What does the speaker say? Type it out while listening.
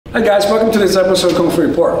Hi guys, welcome to this episode of Kung Fu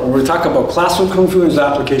Report, where we talk about classical Kung Fu and its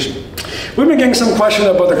application. We've been getting some questions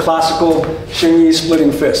about the classical Hsing Yi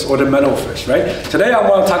splitting fist, or the metal fist, right? Today I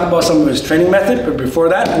want to talk about some of his training method, but before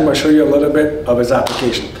that, I'm going to show you a little bit of his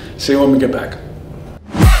application. See you when we get back.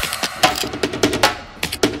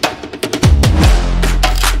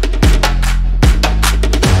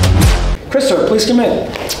 Christopher, please come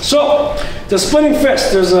in. So, the splitting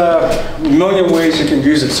fist, there's a million ways you can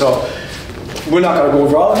use it. So, we're not going to go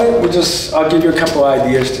over all of it. I'll give you a couple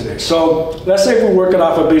ideas today. So, let's say if we're working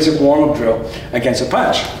off a basic warm-up drill against a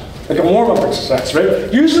punch, like a warm-up exercise,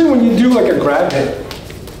 right? Usually when you do like a grab hit,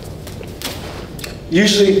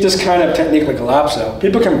 usually this kind of technique like a lap style,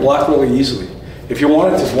 people can block really easily. If you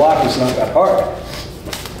wanted to block, it's not that hard.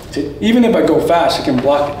 See, even if I go fast, you can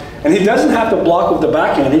block it. And he doesn't have to block with the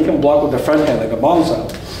backhand, he can block with the front hand like a bomb style.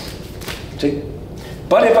 See?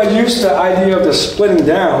 But if I use the idea of the splitting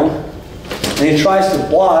down, and he tries to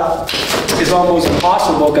block, it's almost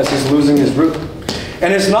impossible because he's losing his root.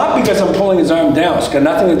 And it's not because I'm pulling his arm down, it's got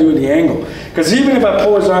nothing to do with the angle. Because even if I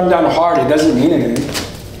pull his arm down hard, it doesn't mean anything.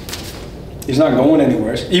 He's not going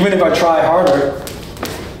anywhere. Even if I try harder,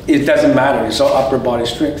 it doesn't matter, it's all upper body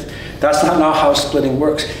strength. That's not how splitting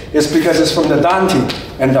works. It's because it's from the danti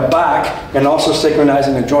and the back, and also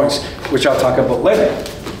synchronizing the joints, which I'll talk about later.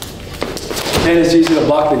 And it's easy to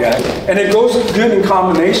block the guy. And it goes good in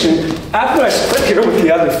combination after I split here with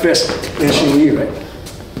the other fist in Hsing Yi, right?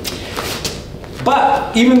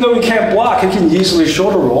 But even though he can't block, he can easily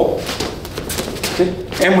shoulder roll. Okay?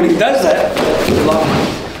 And when he does that, he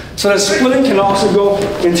blocks. So the splitting can also go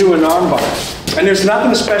into an arm bar. And there's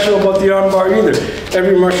nothing special about the arm bar either.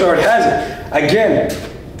 Every martial art has it. Again,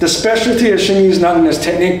 the specialty of Hsing Yi is not in this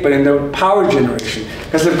technique, but in the power generation.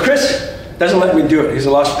 Because if Chris doesn't let me do it, he's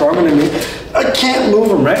a lot stronger than me, I can't move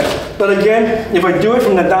him, right? But again, if I do it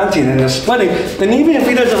from the dantian and the splitting, then even if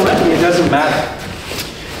he doesn't let me, it doesn't matter.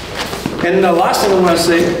 And the last thing I want to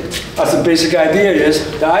say, as a basic idea,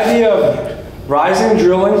 is the idea of rising,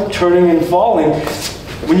 drilling, turning, and falling.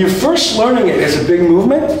 When you're first learning it, it's a big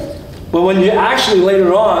movement, but when you actually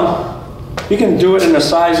later on, you can do it in the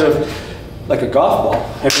size of like a golf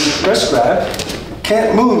ball. If you wrist grab,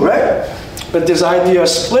 can't move, right? But this idea of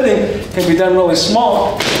splitting can be done really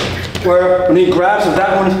small, where when he grabs with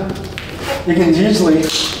that one, you can easily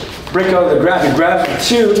break out of the grab. He grabs with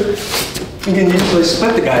two, you can usually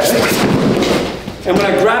split the guy, right? And when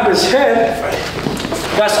I grab his head,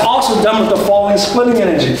 that's also done with the falling splitting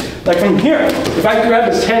energy. Like from here, if I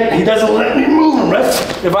grab his head, he doesn't let me move him, right?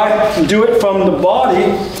 If I do it from the body,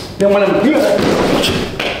 then when I'm here,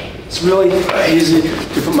 it's really easy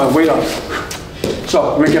to put my weight on.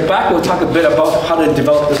 So when we get back, we'll talk a bit about how to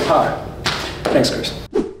develop this power. Thanks, Chris.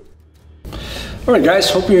 All right, guys,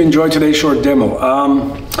 hope you enjoyed today's short demo.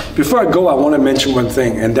 Before I go, I want to mention one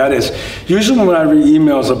thing, and that is, usually when I read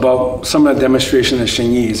emails about some of the demonstration of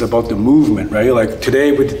Hsing Yi, is about the movement, right? Like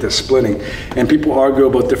today we did the splitting, and people argue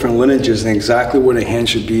about different lineages and exactly where the hand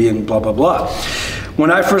should be and blah, blah, blah. When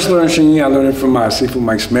I first learned Hsing Yi, I learned it from Sifu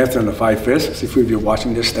Mike Smith and the Five Fists. Sifu, if you're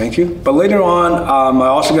watching this, thank you. But later on, I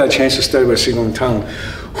also got a chance to study with Hsing Yi,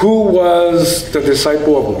 who was the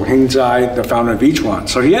disciple of Hsing Yi, the founder of Quan.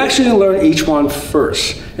 So he actually learned Quan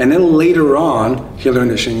first, and then later on, he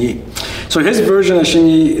learned the Hsing Yi. So his version of Hsing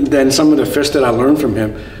Yi, then some of the fists that I learned from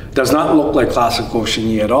him, does not look like classical Hsing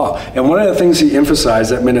Yi at all. And one of the things he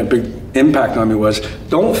emphasized that made a big impact on me was,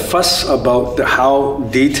 don't fuss about how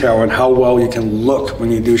detailed and how well you can look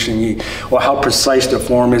when you do Hsing Yi, or how precise the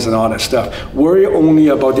form is and all that stuff. Worry only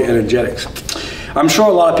about the energetics. I'm sure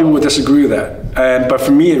a lot of people would disagree with that, but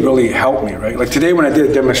for me, it really helped me, right? Like today when I did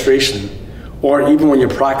a demonstration, or even when you're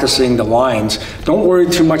practicing the lines, don't worry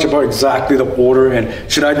too much about exactly the order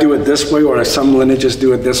and should I do it this way, or does some lineages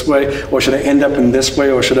do it this way, or should I end up in this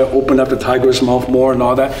way, or should I open up the tiger's mouth more and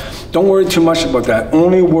all that. Don't worry too much about that.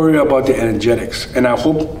 Only worry about the energetics, and I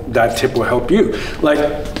hope that tip will help you.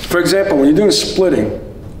 Like, for example, when you're doing splitting,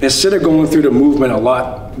 instead of going through the movement a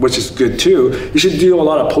lot, which is good too, you should do a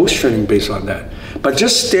lot of post training based on that. But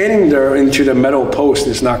just standing there into the metal post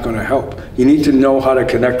is not going to help. You need to know how to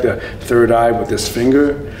connect the third eye with this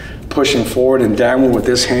finger, pushing forward and downward with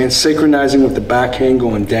this hand, synchronizing with the back hand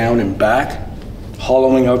going down and back,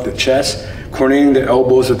 hollowing out the chest, coordinating the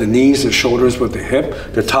elbows with the knees, the shoulders with the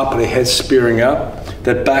hip, the top of the head spearing up,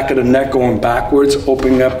 the back of the neck going backwards,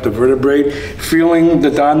 opening up the vertebrae, feeling the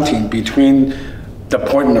dantian between the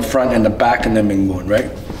point in the front and the back and the Mingguan,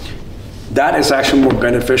 right? That is actually more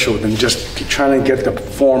beneficial than just trying to get the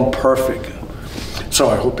form perfect. So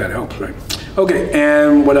I hope that helps, right? Okay,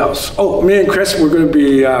 and what else? Oh, me and Chris, we're going to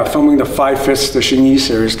be filming the Five Fists, the Hsing Yi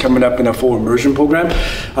series coming up in a full immersion program.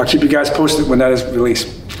 I'll keep you guys posted when that is released.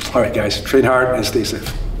 All right, guys, train hard and stay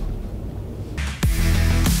safe.